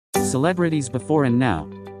Celebrities before and now.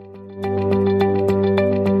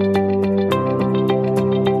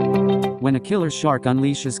 When a killer shark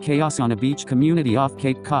unleashes chaos on a beach community off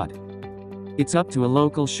Cape Cod, it's up to a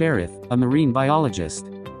local sheriff, a marine biologist,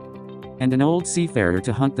 and an old seafarer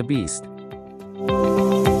to hunt the beast.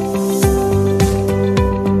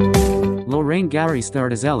 Lorraine Gary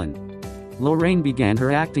starred as Ellen. Lorraine began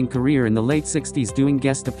her acting career in the late 60s doing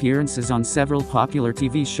guest appearances on several popular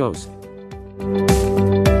TV shows.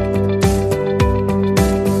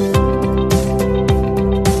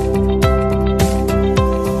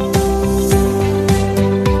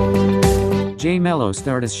 Jay Mello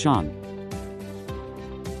starred as Sean.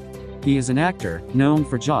 He is an actor, known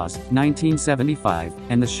for Jaws, 1975,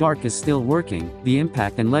 and The Shark Is Still Working, The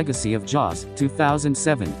Impact and Legacy of Jaws,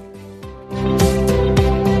 2007.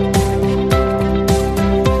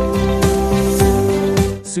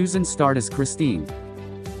 Susan starred as Christine.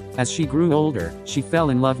 As she grew older, she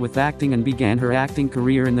fell in love with acting and began her acting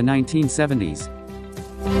career in the 1970s.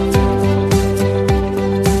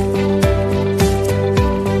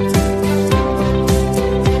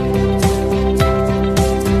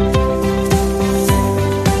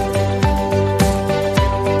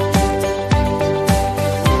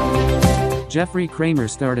 Jeffrey Kramer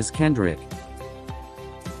starred as Kendrick.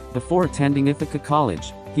 Before attending Ithaca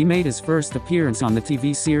College, he made his first appearance on the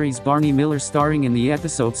TV series Barney Miller, starring in the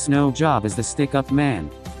episode Snow Job as the Stick-Up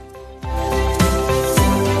Man.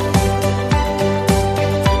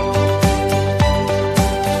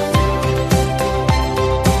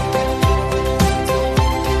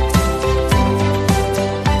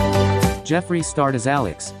 Jeffrey starred as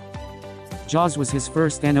Alex. Jaws was his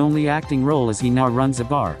first and only acting role, as he now runs a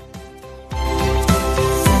bar.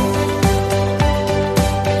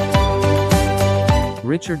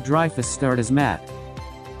 Richard Dreyfuss starred as Matt.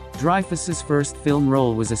 Dreyfuss's first film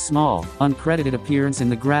role was a small, uncredited appearance in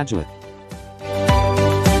The Graduate.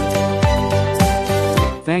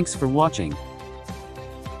 Thanks for watching.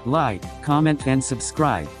 Like, comment and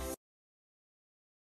subscribe.